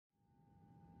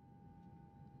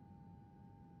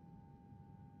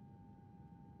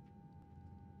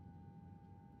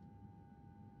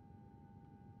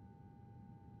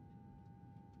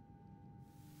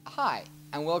Hi,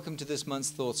 and welcome to this month's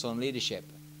Thoughts on Leadership.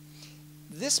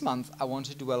 This month I want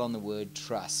to dwell on the word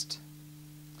trust.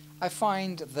 I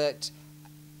find that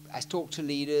I talk to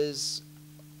leaders,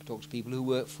 I talk to people who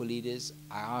work for leaders,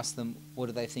 I ask them what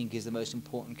do they think is the most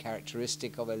important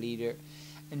characteristic of a leader,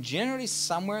 and generally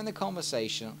somewhere in the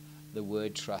conversation the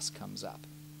word trust comes up.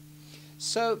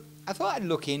 So I thought I'd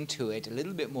look into it a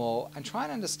little bit more and try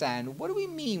and understand what do we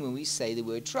mean when we say the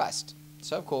word trust.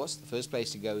 So of course the first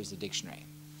place to go is the dictionary.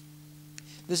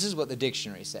 This is what the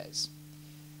dictionary says.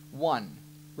 1.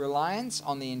 Reliance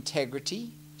on the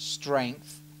integrity,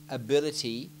 strength,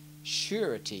 ability,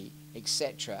 surety,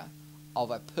 etc. of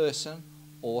a person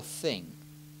or thing.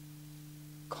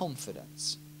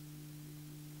 Confidence.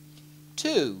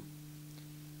 2.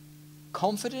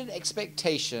 Confident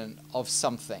expectation of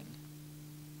something.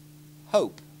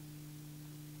 Hope.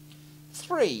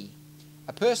 3.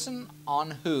 A person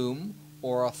on whom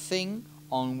or a thing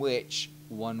on which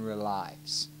one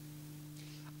relies.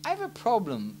 I have a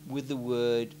problem with the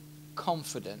word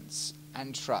confidence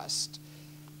and trust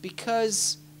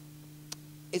because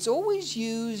it's always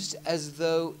used as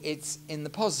though it's in the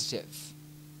positive.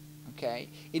 Okay?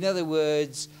 In other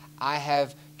words, I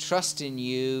have trust in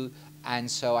you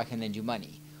and so I can lend you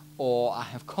money. Or I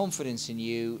have confidence in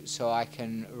you so I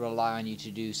can rely on you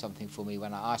to do something for me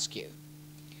when I ask you.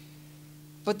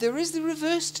 But there is the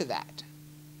reverse to that.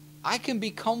 I can be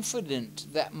confident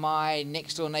that my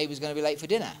next door neighbor is going to be late for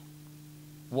dinner.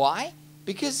 Why?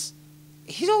 Because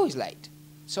he's always late.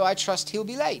 So I trust he'll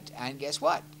be late. And guess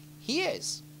what? He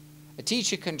is. A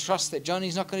teacher can trust that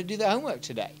Johnny's not going to do their homework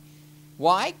today.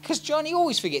 Why? Because Johnny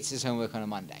always forgets his homework on a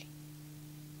Monday.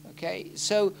 Okay?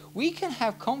 So we can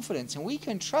have confidence and we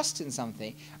can trust in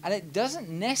something, and it doesn't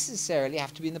necessarily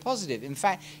have to be in the positive. In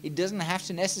fact, it doesn't have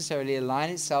to necessarily align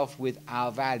itself with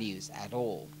our values at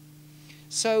all.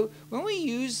 So when we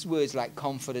use words like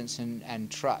confidence and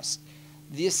trust,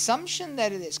 the assumption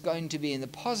that it's going to be in the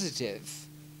positive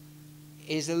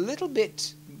is a little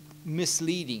bit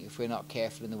misleading if we're not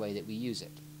careful in the way that we use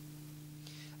it.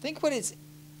 I think what it's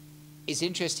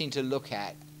interesting to look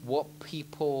at what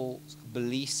people's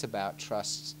beliefs about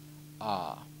trust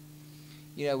are.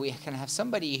 You know, we can have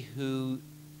somebody who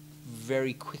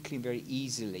very quickly, very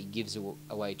easily gives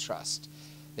away trust.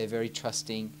 They're very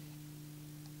trusting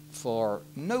for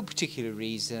no particular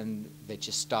reason. They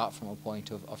just start from a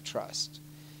point of trust.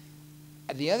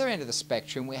 At the other end of the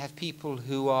spectrum, we have people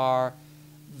who are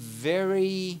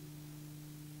very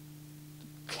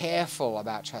careful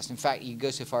about trust. In fact, you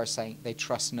go so far as saying they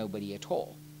trust nobody at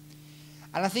all.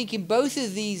 And I think in both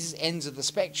of these ends of the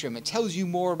spectrum, it tells you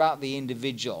more about the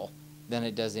individual than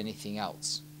it does anything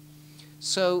else.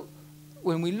 So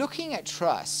when we're looking at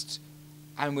trust,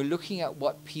 and we're looking at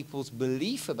what people's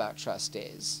belief about trust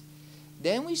is,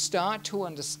 then we start to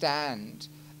understand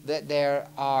that there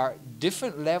are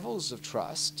different levels of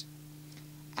trust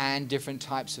and different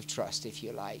types of trust, if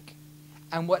you like.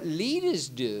 And what leaders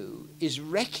do is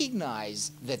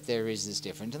recognize that there is this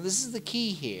difference, and this is the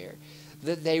key here,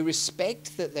 that they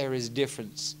respect that there is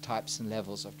different types and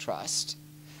levels of trust,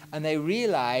 and they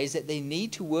realize that they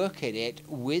need to work at it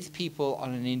with people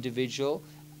on an individual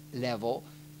level,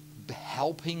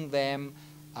 helping them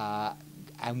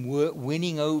and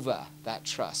winning over that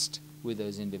trust with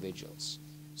those individuals.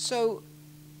 So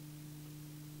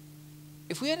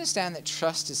if we understand that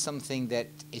trust is something that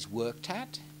is worked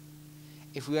at,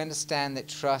 if we understand that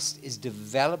trust is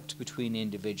developed between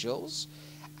individuals,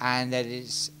 and that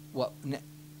is what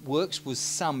works with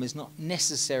some is not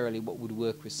necessarily what would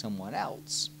work with someone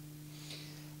else,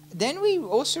 then we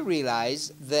also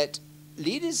realize that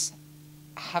leaders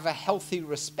have a healthy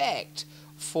respect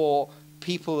for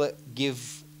people that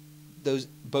give those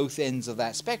both ends of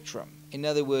that spectrum. In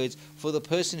other words, for the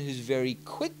person who's very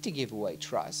quick to give away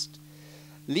trust,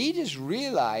 leaders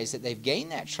realize that they've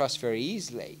gained that trust very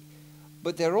easily,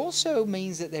 but there also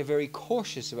means that they're very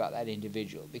cautious about that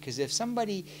individual, because if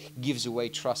somebody gives away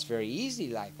trust very easily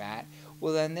like that,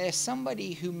 well then there's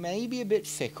somebody who may be a bit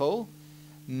fickle,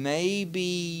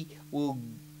 maybe will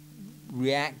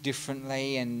react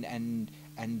differently and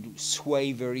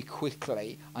sway very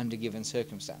quickly under given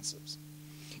circumstances.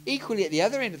 Equally, at the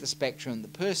other end of the spectrum, the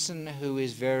person who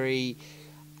is very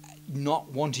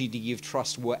not wanting to give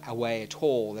trust away at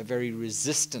all, they're very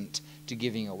resistant to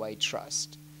giving away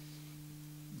trust.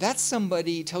 That's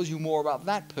somebody, tells you more about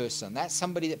that person. That's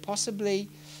somebody that possibly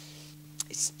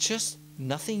it's just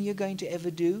nothing you're going to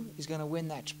ever do is going to win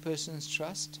that person's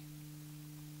trust.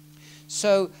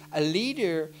 So a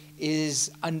leader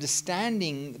is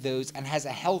understanding those and has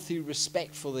a healthy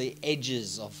respect for the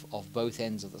edges of both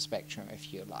ends of the spectrum,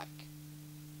 if you like.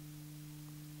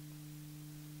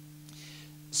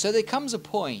 So there comes a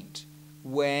point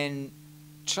when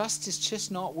trust is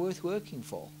just not worth working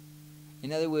for.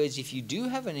 In other words, if you do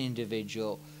have an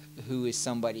individual who is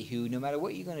somebody who, no matter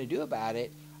what you're going to do about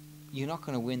it, you're not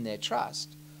going to win their trust,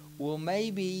 well,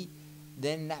 maybe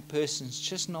then that person's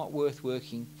just not worth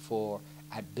working for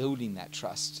at building that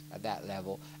trust at that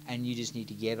level, and you just need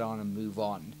to get on and move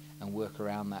on and work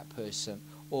around that person,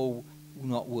 or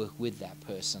not work with that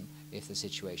person if the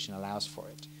situation allows for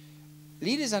it.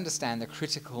 Leaders understand the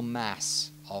critical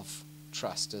mass of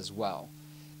trust as well,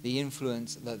 the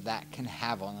influence that that can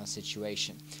have on a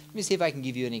situation. Let me see if I can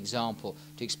give you an example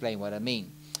to explain what I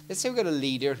mean. Let's say we've got a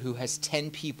leader who has 10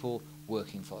 people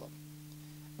working for them.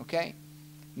 Okay?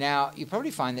 Now, you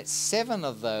probably find that 7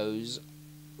 of those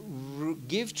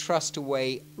give trust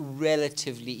away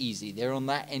relatively easy. They're on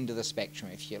that end of the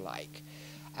spectrum, if you like.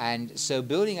 And so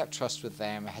building up trust with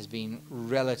them has been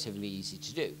relatively easy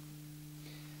to do.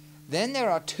 Then there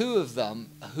are 2 of them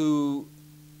who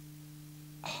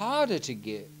are harder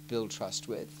to build trust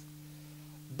with,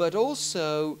 but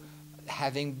also,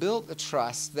 having built the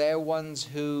trust, they're ones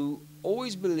who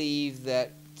always believe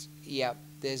that, yeah,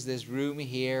 there's room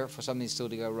here for something still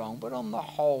to go wrong, but on the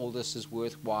whole, this is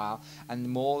worthwhile, and the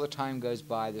more the time goes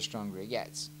by, the stronger it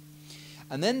gets.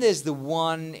 And then there's the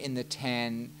 1 in the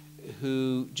 10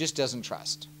 who just doesn't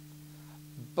trust.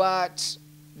 But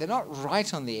they're not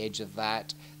right on the edge of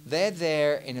that. They're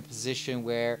there in a position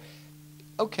where,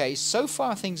 okay, so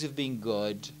far things have been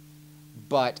good,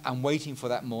 but I'm waiting for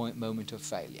that moment of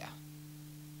failure.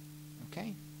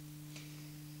 Okay?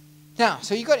 Now,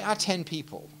 so you've got our 10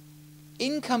 people.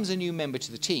 In comes a new member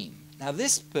to the team. Now,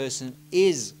 this person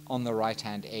is on the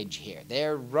right-hand edge here.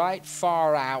 They're right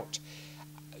far out.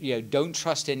 You know, don't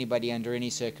trust anybody under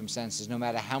any circumstances, no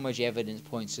matter how much evidence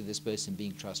points to this person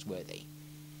being trustworthy.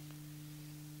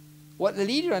 What the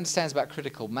leader understands about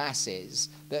critical mass is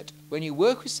that when you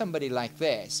work with somebody like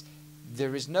this,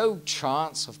 there is no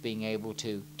chance of being able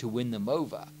to win them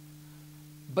over.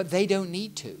 But they don't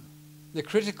need to. The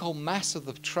critical mass of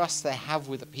the trust they have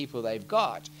with the people they've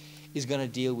got is going to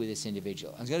deal with this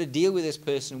individual. And it's going to deal with this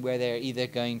person where they're either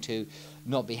going to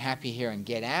not be happy here and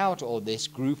get out, or this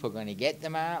group are going to get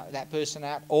them out, that person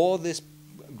out, or this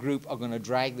group are going to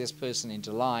drag this person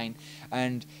into line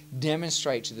and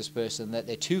demonstrate to this person that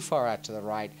they're too far out to the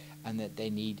right and that they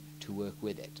need to work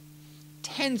with it.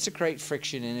 Tends to create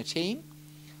friction in a team,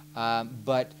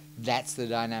 but that's the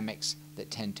dynamics that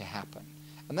tend to happen.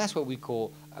 And that's what we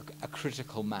call a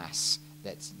critical mass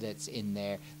that's in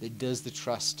there, that does the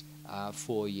trust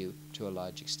for you to a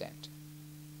large extent.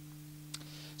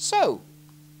 So,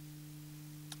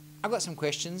 I've got some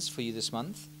questions for you this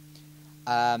month.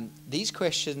 These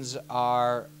questions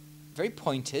are very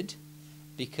pointed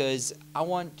because I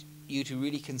want you to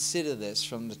really consider this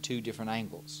from the 2 different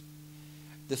angles.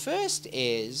 The first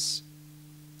is,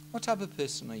 what type of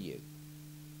person are you?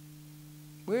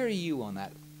 Where are you on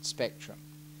that spectrum?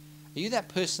 Are you that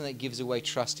person that gives away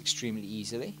trust extremely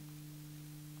easily?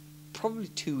 Probably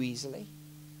too easily.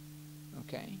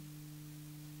 Okay?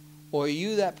 Or are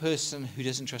you that person who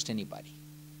doesn't trust anybody?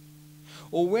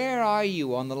 Or where are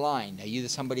you on the line? Are you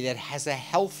somebody that has a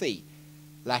healthy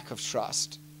lack of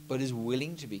trust but is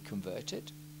willing to be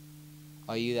converted?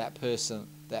 Are you that person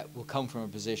that will come from a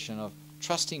position of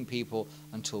trusting people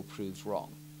until proved wrong?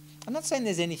 I'm not saying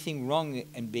there's anything wrong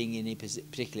in being in a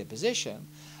particular position.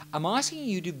 I'm asking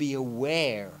you to be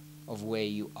aware of where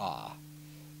you are,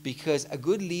 because a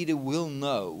good leader will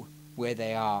know where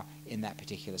they are in that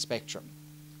particular spectrum.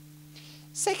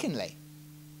 Secondly,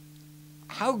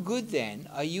 how good then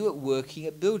are you at working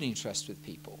at building trust with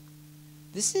people?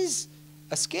 This is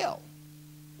a skill.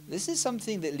 This is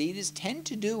something that leaders tend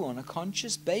to do on a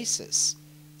conscious basis,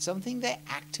 something they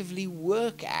actively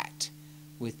work at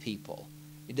with people.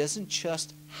 It doesn't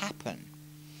just happen.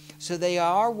 So they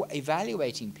are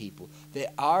evaluating people. They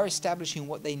are establishing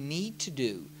what they need to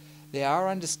do. They are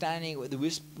understanding with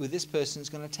this person it's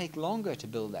going to take longer to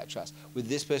build that trust. With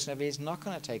this person over here, it's not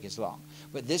going to take as long.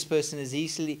 But this person is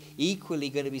equally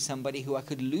going to be somebody who I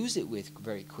could lose it with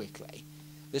very quickly.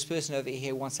 This person over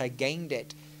here, once I gained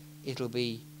it, it'll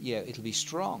be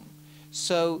strong.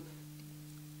 So,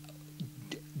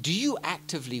 do you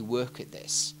actively work at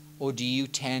this, or do you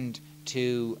tend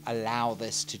to allow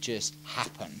this to just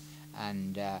happen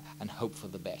and hope for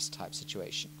the best type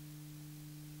situation?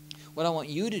 What I want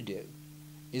you to do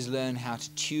is learn how to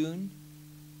tune,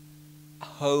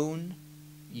 hone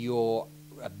your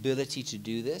ability to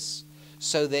do this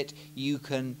so that you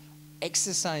can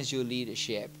exercise your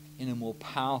leadership in a more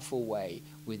powerful way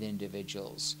with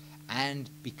individuals and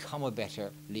become a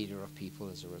better leader of people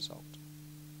as a result.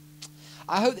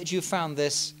 I hope that you found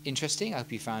this interesting. I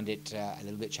hope you found it a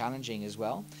little bit challenging as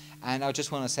well. And I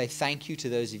just want to say thank you to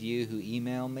those of you who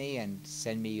email me and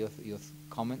send me your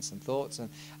comments and thoughts,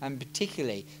 and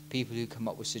particularly people who come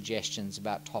up with suggestions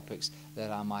about topics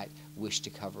that I might wish to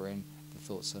cover in the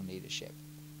Thoughts on Leadership.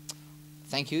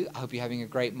 Thank you. I hope you're having a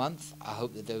great month. I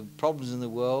hope that the problems in the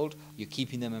world, you're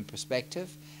keeping them in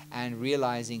perspective and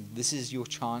realizing this is your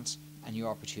chance and your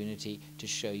opportunity to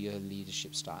show your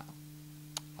leadership style.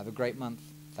 Have a great month.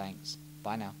 Thanks.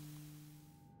 Bye now.